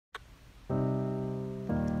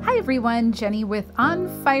Hi everyone, Jenny with On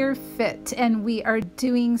Fire Fit, and we are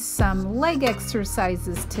doing some leg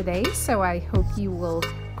exercises today, so I hope you will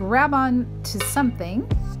grab on to something,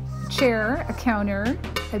 a chair, a counter,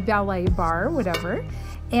 a ballet bar, whatever,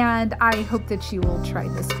 and I hope that you will try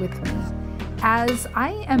this with me. As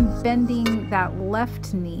I am bending that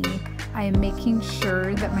left knee, I am making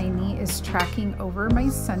sure that my knee is tracking over my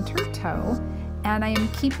center toe, and I am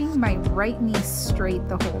keeping my right knee straight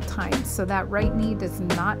the whole time. So that right knee does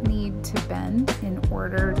not need to bend in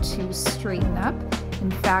order to straighten up. In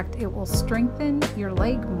fact, it will strengthen your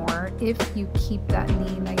leg more if you keep that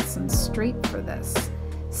knee nice and straight for this.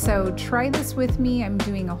 So try this with me. I'm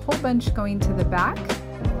doing a whole bunch going to the back.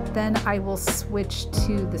 Then I will switch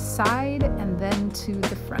to the side and then to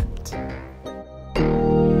the front.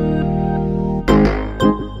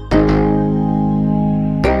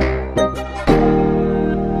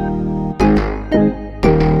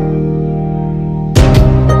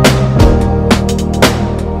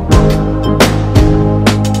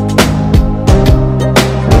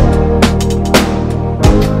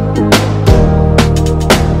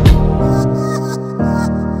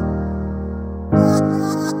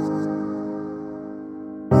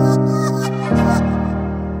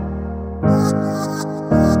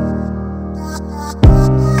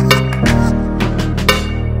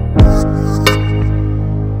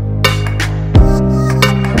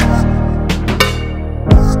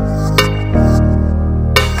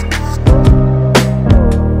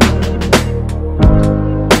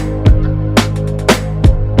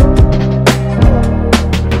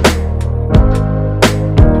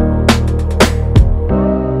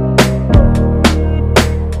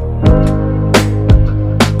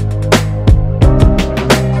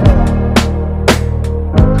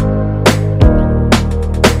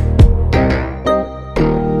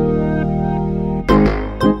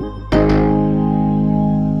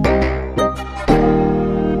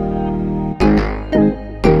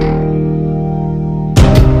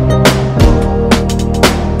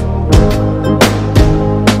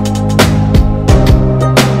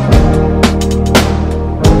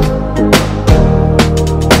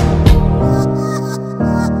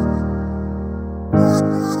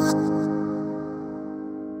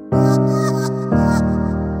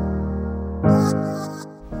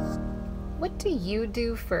 What do you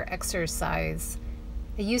do for exercise?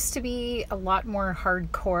 I used to be a lot more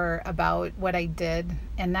hardcore about what I did,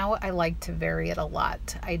 and now I like to vary it a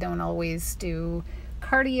lot. I don't always do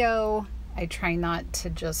cardio. I try not to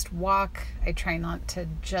just walk. I try not to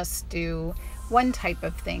just do one type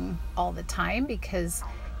of thing all the time because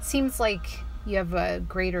it seems like you have a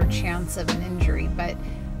greater chance of an injury, but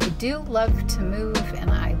I do love to move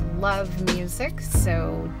and I love music,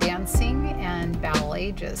 so dancing and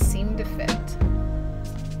ballet just seem to fit.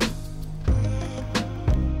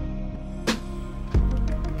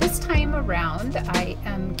 This time around, I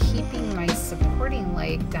am keeping my supporting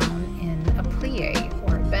leg down in a plie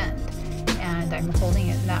or a bend, and I'm holding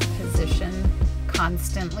it in that position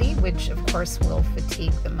constantly, which of course will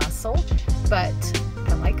fatigue the muscle, but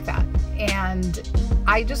I like that. And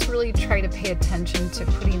I just really try to pay attention to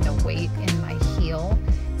putting the weight in my heel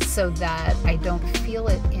so that I don't feel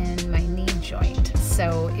it in my knee joint.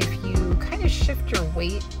 So if you kind of shift your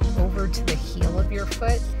weight over to the heel of your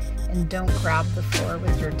foot and don't grab the floor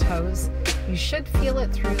with your toes, you should feel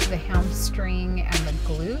it through the hamstring and the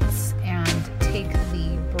glutes and take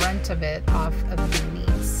the brunt of it off of your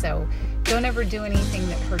knees. So don't ever do anything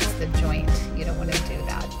that hurts the joint. You don't want to do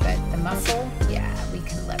that. But the muscle, yeah, we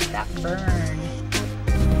can let that burn.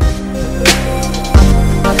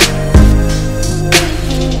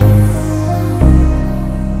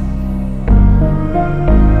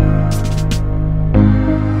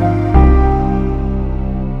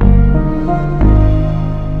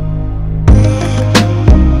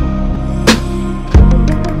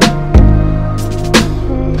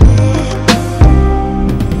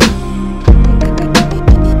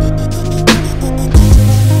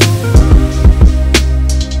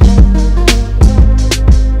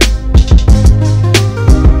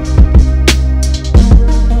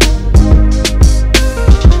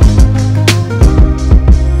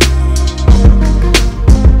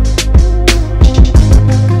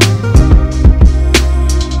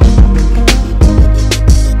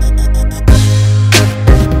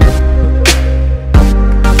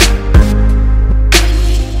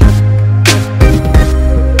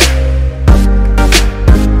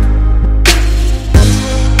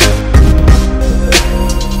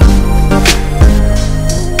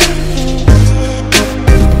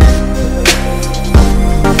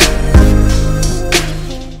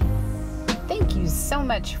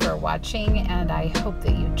 for watching, and I hope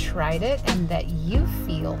that you tried it and that you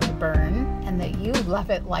feel the burn and that you love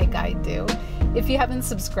it like I do. If you haven't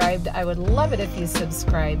subscribed, I would love it if you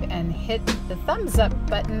subscribe and hit the thumbs up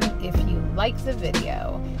button if you like the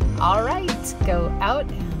video. All right, go out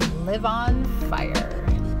and live on fire.